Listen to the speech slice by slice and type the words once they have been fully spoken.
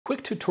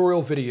Quick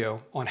tutorial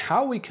video on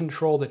how we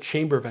control the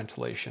chamber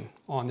ventilation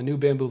on the new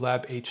Bambu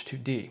Lab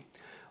H2D.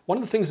 One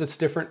of the things that's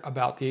different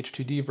about the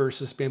H2D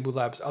versus Bambu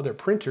Lab's other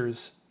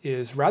printers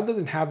is rather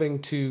than having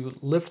to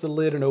lift the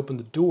lid and open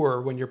the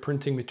door when you're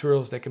printing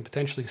materials that can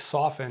potentially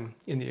soften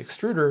in the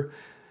extruder,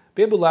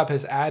 Bambu Lab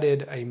has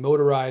added a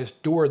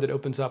motorized door that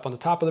opens up on the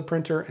top of the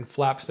printer and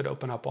flaps that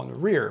open up on the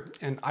rear.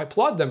 And I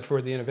applaud them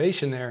for the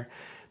innovation there.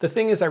 The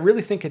thing is, I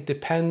really think it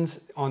depends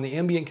on the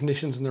ambient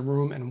conditions in the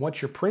room and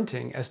what you're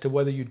printing as to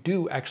whether you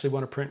do actually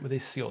want to print with a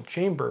sealed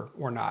chamber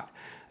or not.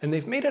 And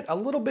they've made it a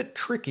little bit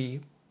tricky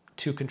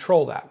to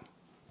control that.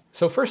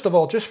 So first of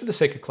all, just for the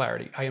sake of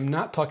clarity, I am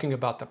not talking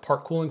about the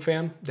part cooling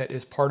fan that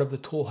is part of the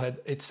tool head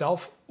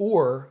itself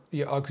or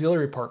the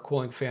auxiliary part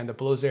cooling fan that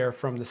blows air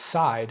from the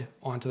side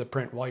onto the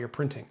print while you're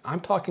printing.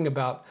 I'm talking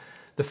about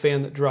the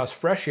fan that draws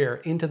fresh air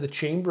into the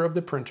chamber of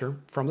the printer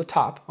from the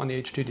top on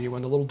the H2D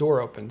when the little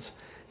door opens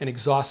and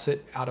exhausts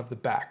it out of the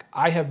back.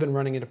 I have been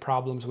running into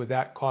problems with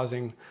that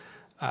causing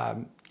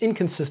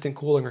inconsistent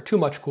cooling or too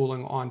much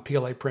cooling on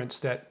PLA prints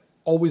that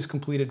always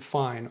completed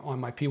fine on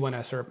my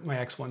P1S or my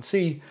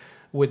X1C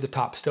with the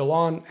top still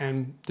on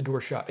and the door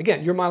shut.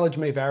 Again, your mileage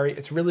may vary.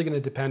 It's really going to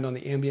depend on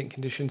the ambient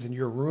conditions in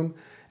your room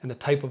and the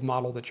type of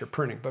model that you're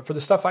printing. But for the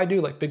stuff I do,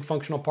 like big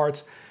functional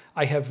parts,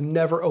 I have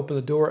never opened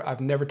the door,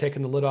 I've never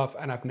taken the lid off,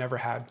 and I've never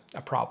had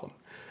a problem.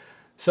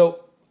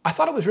 So I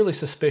thought it was really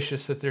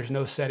suspicious that there's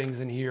no settings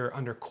in here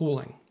under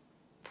cooling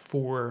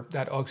for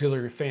that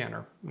auxiliary fan,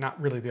 or not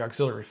really the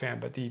auxiliary fan,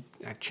 but the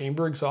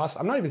chamber exhaust.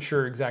 I'm not even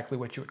sure exactly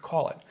what you would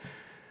call it.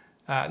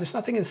 There's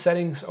nothing in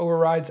settings,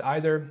 overrides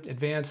either,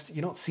 advanced.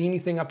 You don't see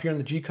anything up here in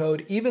the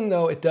G-code, even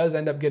though it does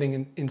end up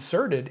getting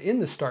inserted in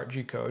the start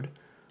G-code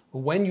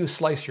when you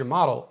slice your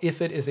model,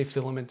 if it is a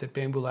filament that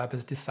Bambu Lab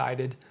has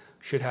decided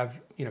should have,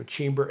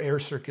 chamber air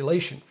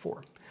circulation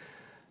for.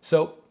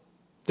 So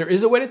there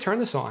is a way to turn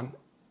this on.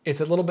 It's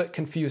a little bit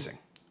confusing.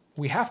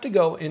 We have to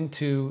go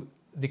into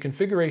the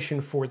configuration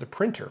for the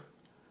printer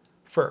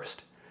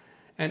first.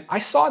 And I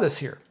saw this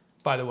here,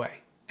 by the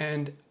way,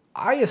 and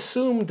I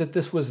assumed that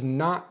this was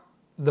not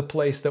the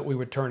place that we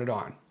would turn it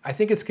on. I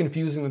think it's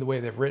confusing the way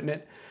they've written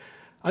it.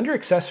 Under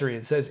accessory,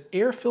 it says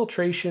air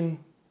filtration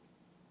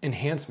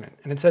enhancement,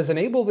 and it says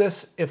enable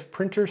this if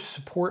printers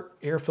support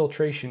air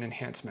filtration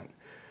enhancement,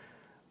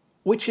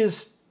 which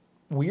is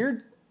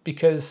weird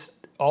because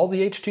all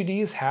the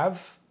H2Ds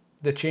have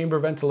the chamber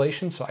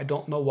ventilation, so I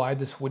don't know why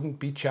this wouldn't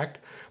be checked.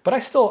 But I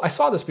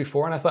saw this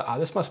before and I thought,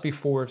 this must be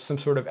for some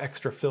sort of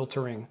extra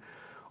filtering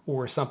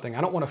or something. I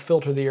don't want to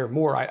filter the air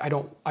more. I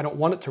don't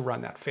want it to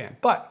run that fan.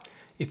 But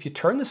if you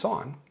turn this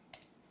on,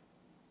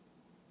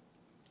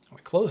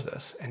 we close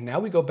this, and now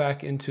we go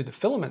back into the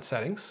filament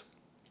settings,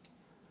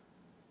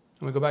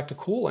 and we go back to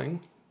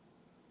cooling.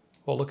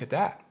 Well, look at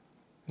that.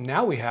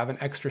 Now we have an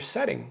extra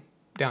setting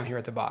down here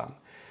at the bottom.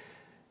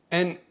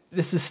 And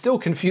this is still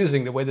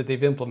confusing the way that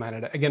they've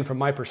implemented it, again, from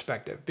my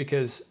perspective,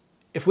 because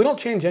if we don't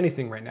change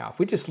anything right now, if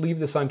we just leave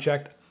this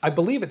unchecked, I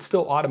believe it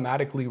still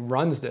automatically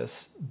runs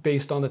this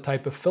based on the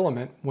type of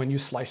filament when you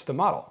slice the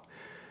model.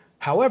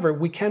 However,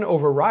 we can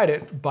override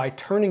it by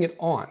turning it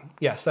on.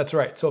 Yes, that's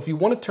right. So if you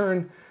want to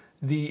turn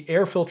the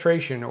air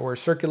filtration or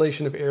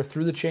circulation of air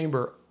through the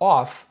chamber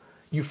off,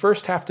 you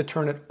first have to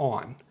turn it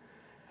on.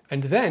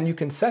 And then you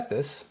can set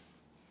this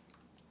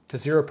to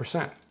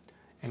 0%.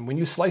 And when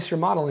you slice your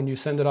model and you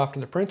send it off to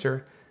the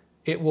printer,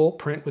 it will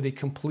print with a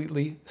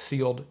completely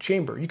sealed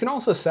chamber. You can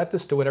also set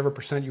this to whatever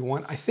percent you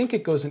want. I think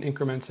it goes in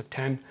increments of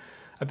 10.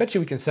 I bet you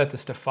we can set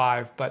this to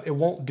 5, but it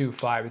won't do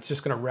 5. It's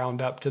just going to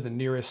round up to the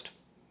nearest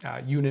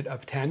unit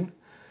of 10.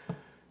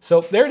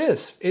 So there it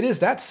is. It is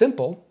that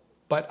simple,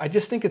 but I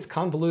just think it's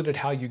convoluted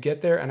how you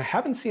get there, and I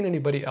haven't seen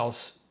anybody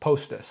else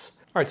post this.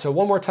 All right, so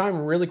one more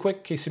time, really quick,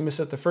 in case you missed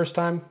it the first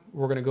time,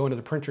 we're going to go into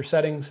the printer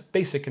settings,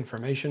 basic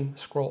information,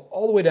 scroll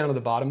all the way down to the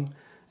bottom,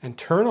 and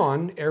turn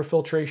on air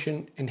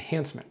filtration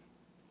enhancement.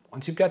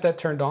 Once you've got that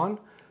turned on,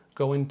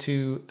 go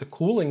into the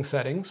cooling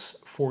settings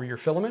for your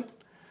filament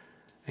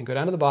and go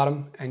down to the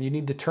bottom, and you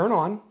need to turn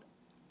on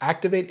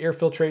activate air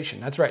filtration.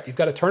 That's right, you've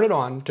got to turn it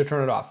on to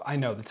turn it off. I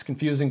know that's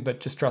confusing, but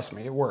just trust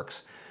me, it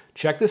works.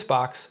 Check this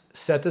box,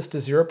 set this to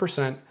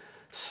 0%,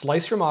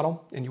 slice your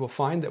model, and you will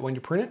find that when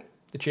you print it,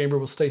 the chamber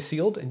will stay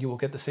sealed and you will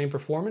get the same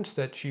performance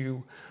that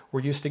you were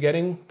used to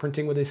getting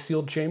printing with a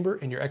sealed chamber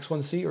in your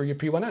X1C or your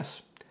P1S.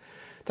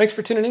 Thanks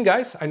for tuning in,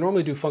 guys. I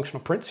normally do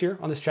functional prints here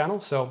on this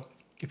channel, so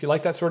if you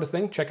like that sort of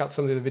thing, check out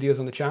some of the videos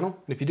on the channel.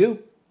 And if you do,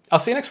 I'll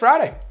see you next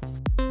Friday.